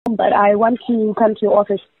but I want to come to your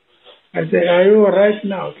office. I said, are you all right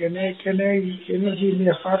now? Can you give me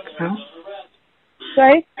a fact now?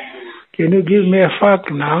 Sorry? Can you give me a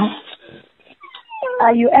fact now?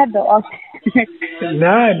 Are you at the office?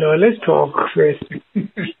 No, let's talk first.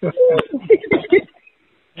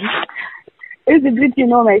 It's good to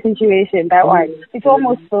know my situation, that one. It's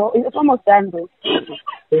almost done though.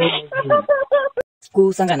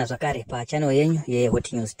 Kusangana zvakare pachannel yenyu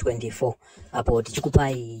yeHot News 24 apo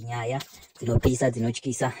tichikupai nyaya dzinopisa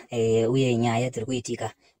dzinotyisa uye nyaya dziri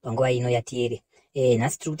kuitika panguva ino yatiri.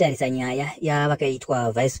 Nhasi tiri kutarisa nyaya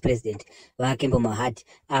yavakaitwa vice president vaKembo Mohadi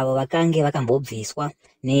avo vakange vakambobviswa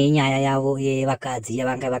nenyaya yavo yevakadzi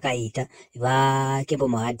yavanga vakaita. VaKembo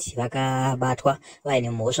Mohadi vakabatwa vaine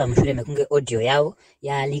mhosva mushure mekunge audio yavo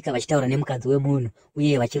yalika vachitaura nemukadzi wemunhu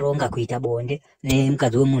uye vachironga kuita bonde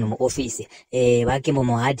nemukadzi wemunhu muofisi. VaKembo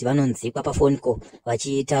Mohadi vanonzikwa pafoni call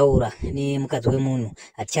vachitaura nemukadzi wemunhu,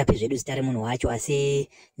 hatichapi zvedu zita remunhu wacho asi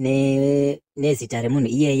nezita remunhu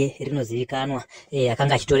iyeye rinozivikanwa,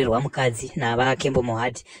 akanga achitorerwa mukadzi navaKembo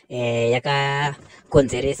Mohadi.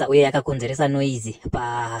 Yakakonzeresa uye yakakonzeresa noise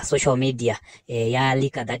pasocial media.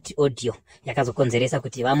 Yalika that audio yakazokonzeresa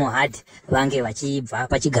kuti vaMohadi vange vachibva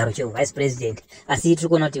pachigaro chevice president, asi tiri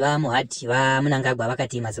kuona kuti vaMohadi vaMnangagwa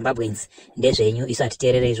vakati maZimbabweans ndezvenyu, isu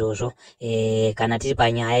hatiteerere izvozvo. Kana tiri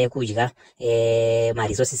panyaya yekudya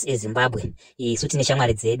maresources eZimbabwe, isu tine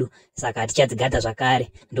shamwari dzedu saka tichadzigadza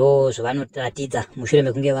zvakare. Ndo zvavanoratidza mushure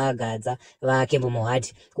mekunge vagadza vaKembo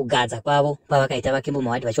Mohadi. Kugadza kwavo pavakaita vaKembo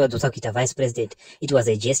Mohadi vachivadzosa kuita vice president, it was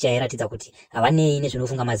a gesture yairatidza kuti havanei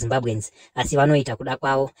nezvinofunga maZimbabweans asi vanoita kuda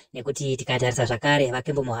kwavo. Nekuti tikatarisa zvakare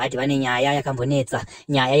vaKembo Mohadi vane nyaya yakambonetsa,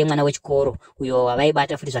 nyaya yemwana wechikoro uyo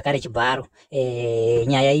wavaibata futi zvakare chibharo.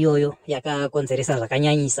 Nyaya iyoyo yakakonzeresa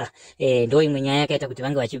zvakanyanyisa. Ndo imwe nyaya yakaita kuti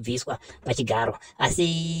vange vachibviswa pachigaro,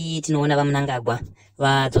 asi tinoona vaMnangagwa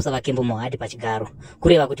vadzosa vaKembo Mohadi pachigaro.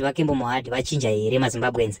 Kureva kuti vaKembo Mohadi vachinja here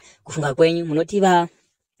maZimbabweans? Kufunga kwenyu munoti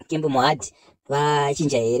vaKembo Mohadi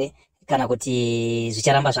vachinja here kana kuti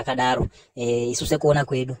zvicharamba zvakadaro? Isu sekuona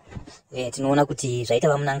kwedu tinoona kuti zvaita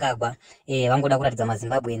vaMnangagwa vangoda kuratidza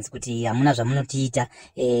maZimbabweans kuti hamuna zvamunotiita,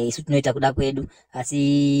 isu tinoita kuda kwedu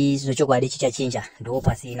asi zvechokwadi chichachinja ndo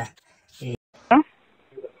pasina.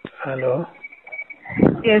 Hello?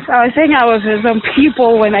 Yes, I was saying I was with some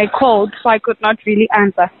people when I called, so I could not really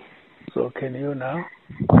answer. So can you now?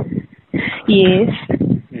 Yes.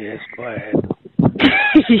 Yes, go ahead.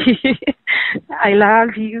 I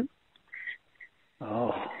love you.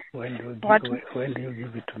 Oh, when do you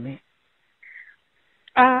give it to me?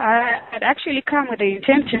 I'd actually come with the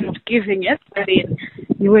intention of giving it, but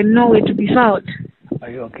you will know where to be found. Are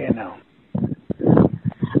you okay now?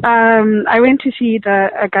 I went to see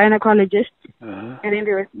a gynecologist, and then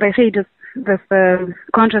they said the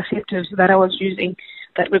contraceptives that I was using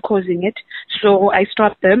that were causing it. So I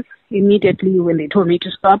stopped them immediately when they told me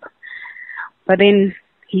to stop. But then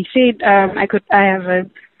he said I have a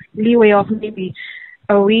leeway of maybe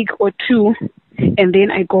a week or two, and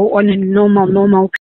then I go on a normal